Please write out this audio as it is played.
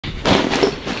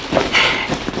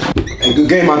Hey, good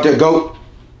game out there, GOAT.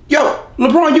 Yo,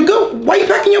 LeBron, you good? Why you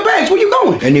packing your bags? Where you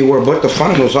going? Anywhere but the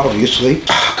finals, obviously.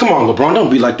 Come on, LeBron, don't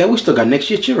be like that. We still got next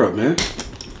year. Cheer up, man.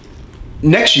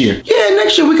 Next year? Yeah,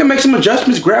 next year we can make some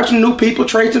adjustments, grab some new people,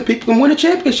 trade some people, and win a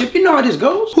championship. You know how this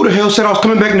goes. Who the hell said I was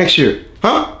coming back next year?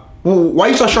 Huh? Well, why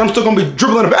you so sure I'm still gonna be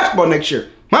dribbling the basketball next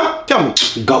year? Huh? Tell me.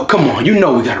 Go, come on. You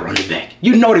know we gotta run it back.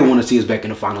 You know they want to see us back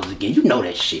in the finals again. You know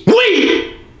that shit.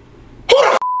 We? Who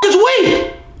the is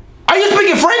we? Are you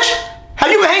speaking French? Have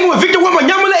you been hanging with Victor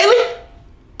Wembanyama lately?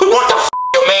 Cause what the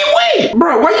you mean we?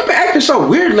 Bro, why you been acting so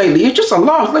weird lately? It's just a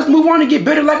loss. Let's move on and get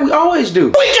better like we always do.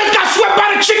 We just got swept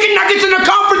by the chicken nuggets in the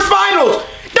conference finals.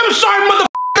 Them sorry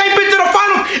motherfuckers ain't been to the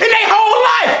finals in their whole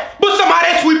life. But somehow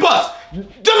they sweep us.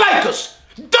 The Lakers.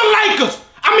 The Lakers.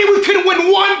 I mean, we couldn't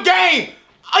win one game.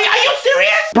 Are you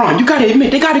serious? Bro, you gotta admit,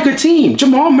 they got a good team.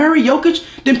 Jamal Murray, Jokic,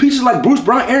 then pieces like Bruce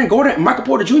Brown, Aaron Gordon, and Michael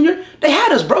Porter Jr., they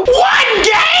had us, bro. One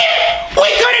game?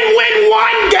 We couldn't win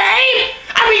one game?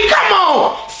 I mean, come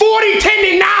on. 40, 10,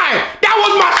 and 9. That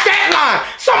was my stat line.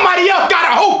 Somebody else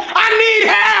gotta hoop. I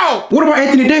need help. What about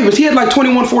Anthony Davis? He had like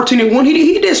 21, 14, and 1.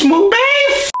 He did smooth.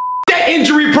 Man, that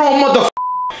injury-prone motherfucker.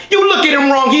 You look at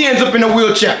him wrong, he ends up in a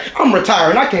wheelchair. I'm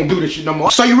retiring, I can't do this shit no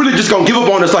more. So you really just gonna give up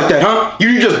on us like that, huh?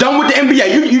 You just done with the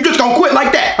NBA? You just gonna quit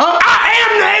like that, huh? I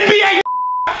am the NBA.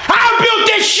 I built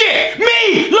this shit.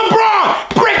 Me,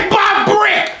 LeBron, brick by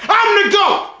brick. I'm the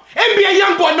GOAT. NBA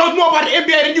YoungBoy knows more about the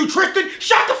NBA than you, Tristan.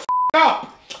 Shut the up.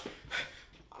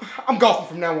 I'm golfing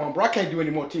from now on, bro. I can't do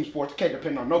any more team sports. I can't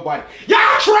depend on nobody.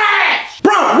 Y'all trash!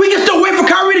 Bro, we can still wait for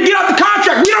Kyrie to get out the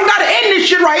contract. We don't gotta end this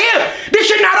shit right here. This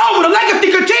shit not over. The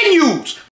legacy continues.